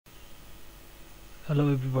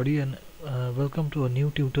Hello everybody, and welcome to a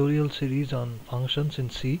new tutorial series on functions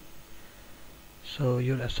in C. So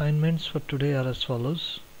your assignments for today are as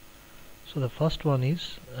follows. So the first one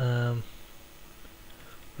is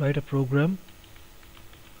write a program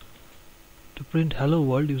to print hello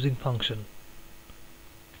world using function.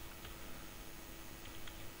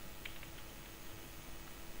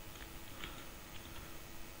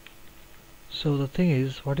 So the thing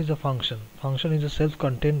is, what is a function? Function is a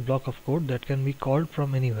self-contained block of code that can be called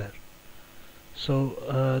from anywhere. So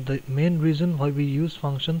the main reason why we use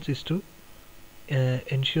functions is to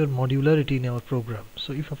ensure modularity in our program.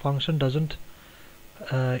 So if a function doesn't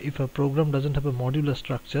if a program doesn't have a modular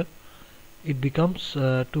structure, it becomes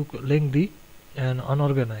too lengthy and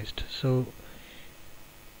unorganized. So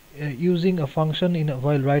using a function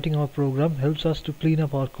while writing our program helps us to clean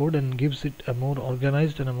up our code and gives it a more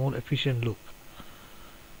organized and a more efficient look.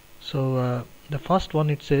 So the first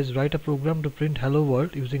one, it says write a program to print hello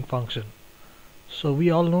world using function. So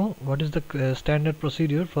we all know what is the standard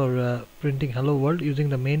procedure for printing hello world using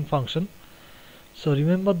the main function. So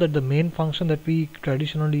remember that the main function that we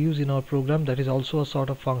traditionally use in our program, that is also a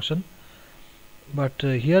sort of function, but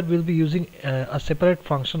here we'll be using a separate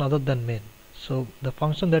function other than main. So the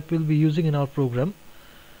function that we'll be using in our program,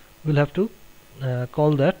 we'll have to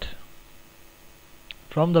call that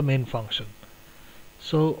from the main function.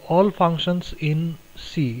 So all functions in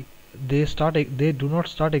C, they do not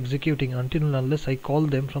start executing until and unless I call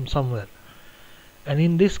them from somewhere, and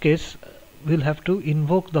in this case we'll have to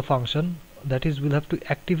invoke the function, that is, we'll have to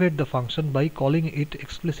activate the function by calling it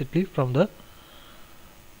explicitly from the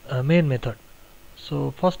main method. So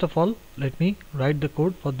first of all, let me write the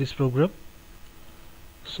code for this program.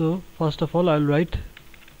 So first of all, I'll write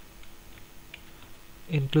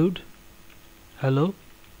include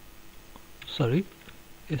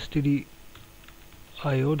stdio.h.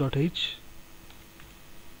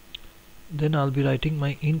 then I'll be writing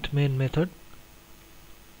my int main method.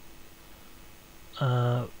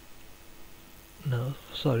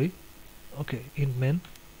 Int main.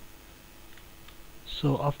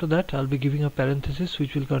 So after that, I'll be giving a parenthesis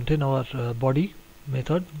which will contain our body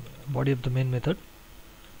of the main method,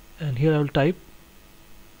 and here I will type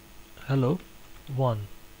hello 1.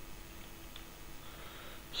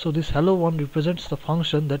 So this hello 1 represents the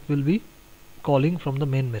function that will be calling from the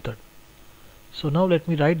main method. So now let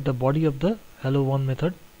me write the body of the hello 1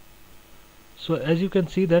 method. So as you can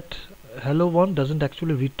see that hello 1 doesn't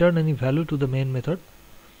actually return any value to the main method.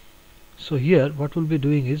 So here what we'll be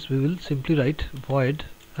doing is we will simply write void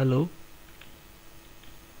hello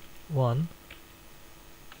 1,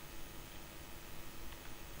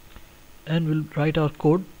 and we'll write our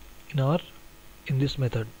code in this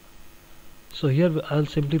method. So here I'll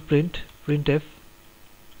simply printf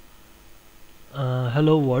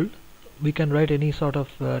hello world. We can write any sort of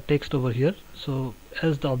text over here. So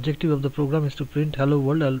as the objective of the program is to print hello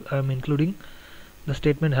world, I'm including the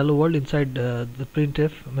statement hello world inside the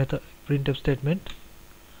printf statement.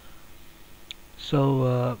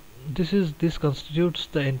 So this constitutes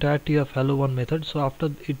the entirety of hello 1 method. So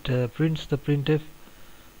after it prints the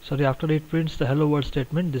hello world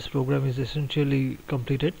statement, this program is essentially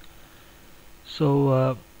completed.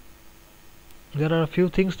 So there are a few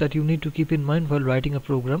things that you need to keep in mind while writing a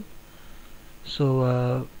program.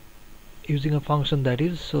 So using a function, that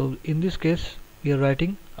is, so in this case we are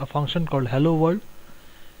writing a function called hello world,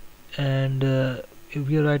 and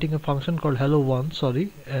we are writing a function called hello 1,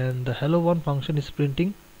 and the hello 1 function is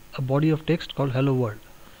printing a body of text called hello world.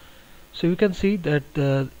 So you can see that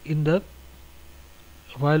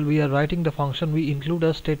while we are writing the function, we include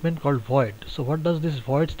a statement called void. So what does this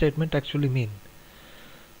void statement actually mean?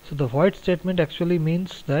 So the void statement actually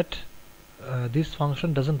means that this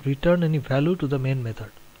function doesn't return any value to the main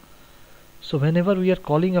method. So whenever we are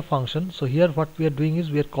calling a function, so here what we are doing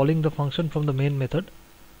is we are calling the function from the main method,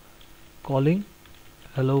 calling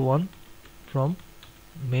hello 1 from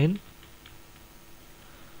main.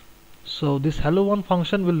 So this hello 1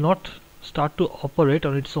 function will not start to operate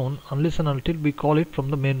on its own unless and until we call it from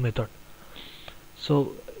the main method.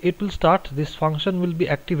 So it will start, this function will be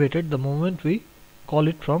activated the moment we call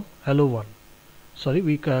it from hello 1.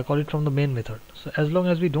 We call it from the main method. So as long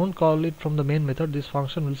as we don't call it from the main method, this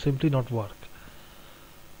function will simply not work.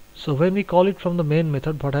 So when we call it from the main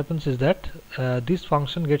method, what happens is that this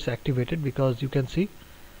function gets activated, because you can see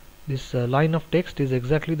this line of text is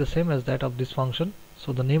exactly the same as that of this function.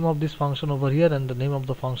 So the name of this function over here and the name of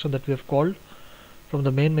the function that we have called from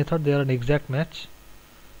the main method, they are an exact match.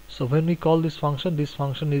 So when we call this function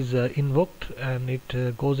is invoked, and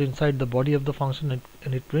it goes inside the body of the function,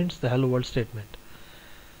 and it prints the hello world statement.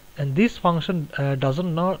 and this function does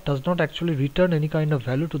not actually return any kind of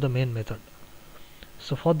value to the main method.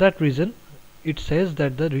 So for that reason it says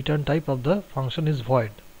that the return type of the function is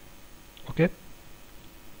void. Okay,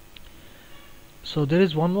 so there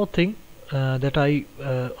is one more thing that I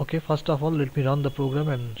okay, first of all let me run the program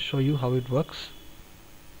and show you how it works.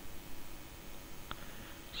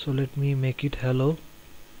 So let me make it hello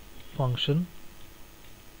function,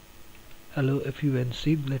 hello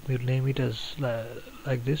func. Let me name it as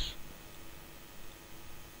like this.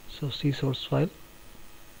 So C source file.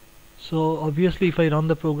 So obviously if I run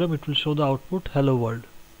the program it will show the output hello world.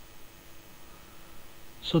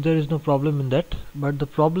 So there is no problem in that, but the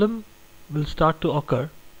problem will start to occur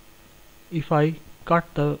if I cut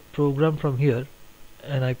the program from here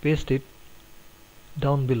and I paste it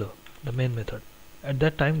down below the main method. At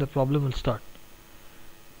that time the problem will start.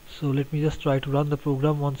 So let me just try to run the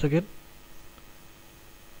program once again.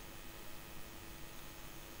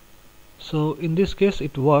 So in this case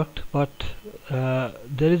it worked, but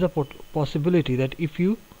there is a possibility that if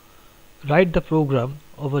you write the program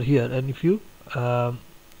over here and if you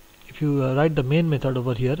write the main method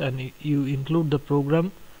over here and you include the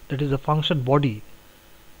program, that is the function body,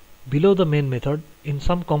 below the main method, in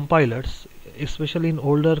some compilers, especially in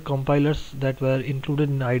older compilers that were included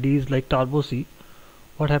in IDEs like Turbo C,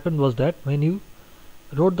 what happened was that when you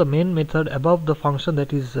wrote the main method above the function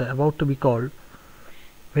that is about to be called,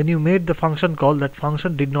 when you made the function call, that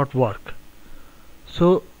function did not work.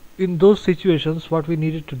 So in those situations what we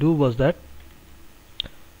needed to do was that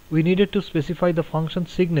we needed to specify the function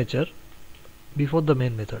signature before the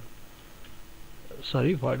main method.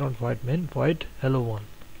 Sorry, why not void main, void hello1.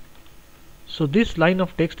 So this line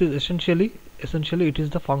of text is essentially it is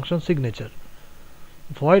the function signature.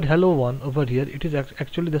 Void hello1 over here, it is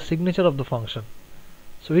actually the signature of the function.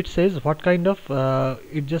 So it says what kind of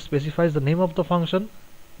it just specifies the name of the function,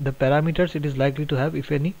 the parameters it is likely to have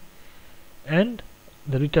if any, and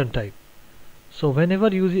the return type. So whenever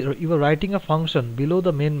you are writing a function below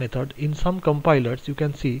the main method, in some compilers you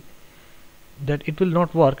can see that it will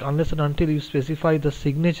not work unless and until you specify the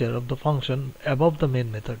signature of the function above the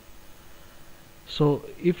main method. So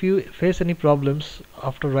if you face any problems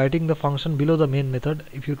after writing the function below the main method,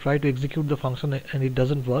 if you try to execute the function and it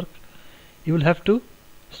doesn't work, you will have to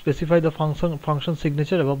specify the function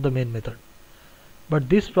signature above the main method. But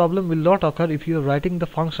this problem will not occur if you are writing the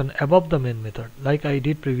function above the main method like I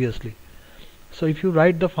did previously. So if you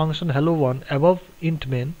write the function hello1 above int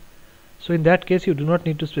main, so in that case you do not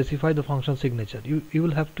need to specify the function signature. You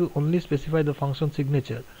will have to only specify the function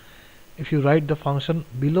signature if you write the function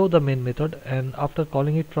below the main method and after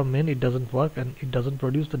calling it from main it doesn't work and it doesn't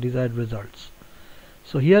produce the desired results.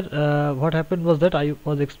 So here what happened was that I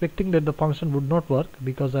was expecting that the function would not work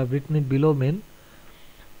because I have written it below main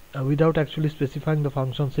without actually specifying the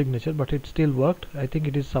function signature, but it still worked. I think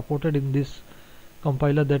it is supported in this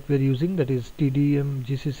compiler that we are using, that is TDM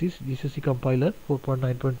GCC compiler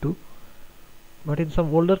 4.9.2. but in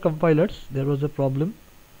some older compilers there was a problem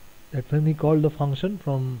that when we called the function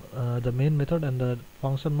from the main method and the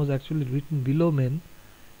function was actually written below main,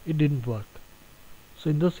 it didn't work. So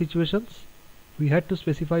in those situations we had to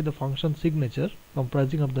specify the function signature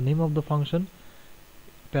comprising of the name of the function,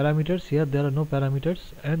 parameters, here there are no parameters,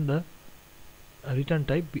 and the return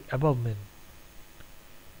type above main.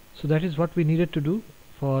 So that is what we needed to do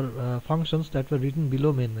for functions that were written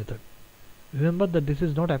below main method. Remember that this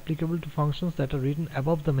is not applicable to functions that are written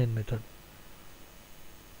above the main method.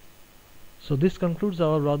 So this concludes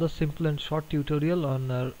our rather simple and short tutorial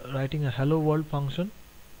on writing a hello world function.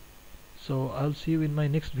 So I'll see you in my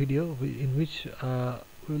next video in which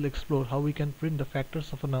we will explore how we can print the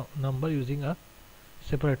factors of a number using a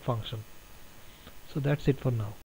separate function. So that's it for now.